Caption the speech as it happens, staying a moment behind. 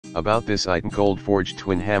About this item: cold forged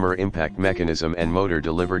twin hammer impact mechanism and motor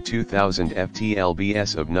deliver 2000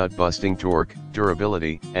 ft-lbs of nut busting torque,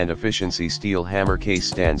 durability, and efficiency. Steel hammer case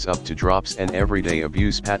stands up to drops and everyday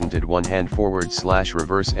abuse. Patented one-hand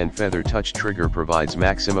forward/reverse and feather touch trigger provides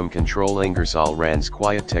maximum control. Ingersoll Rand's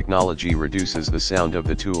quiet technology reduces the sound of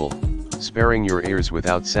the tool, sparing your ears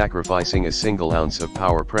without sacrificing a single ounce of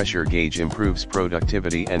power. Pressure gauge improves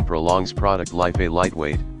productivity and prolongs product life. A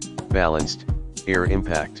lightweight, balanced, air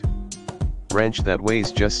impact wrench that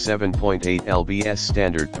weighs just 7.8 lbs.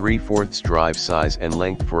 Standard 3/4 drive size and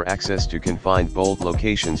length for access to confined bold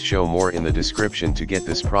locations. Show more in the description to get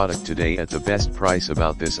this product today at the best price.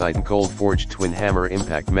 About this item: cold forged twin hammer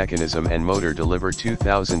impact mechanism and motor deliver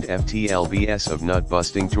 2000 ft-lbs of nut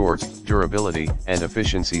busting torque, durability, and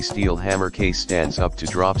efficiency. Steel hammer case stands up to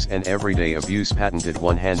drops and everyday abuse. Patented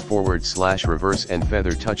one-hand forward/reverse and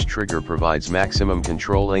feather touch trigger provides maximum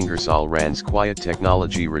control. Ingersoll Rand's quiet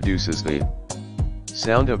technology reduces the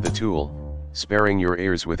sound of the tool, sparing your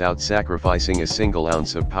ears without sacrificing a single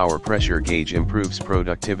ounce of power. Pressure gauge improves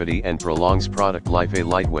productivity and prolongs product life. A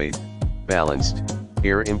lightweight, balanced,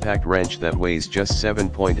 air impact wrench that weighs just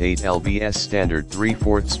 7.8 lbs. Standard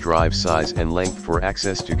 3/4 drive size and length for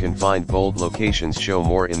access to confined bold locations. Show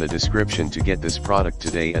more in the description to get this product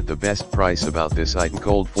today at the best price. About this item: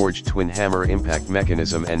 cold forged twin hammer impact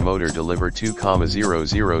mechanism and motor deliver 2,000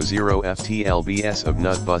 ft-lbs of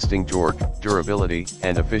nut busting torque, durability,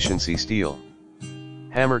 and efficiency. Steel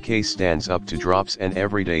hammer case stands up to drops and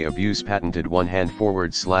everyday abuse. Patented one-hand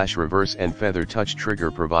forward/reverse and feather touch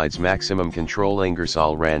trigger provides maximum control.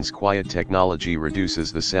 Ingersoll Rand's quiet technology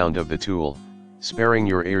reduces the sound of the tool, sparing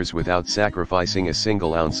your ears without sacrificing a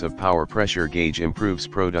single ounce of power. Pressure gauge improves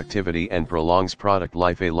productivity and prolongs product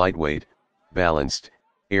life. A lightweight, balanced,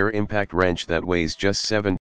 air impact wrench that weighs just 7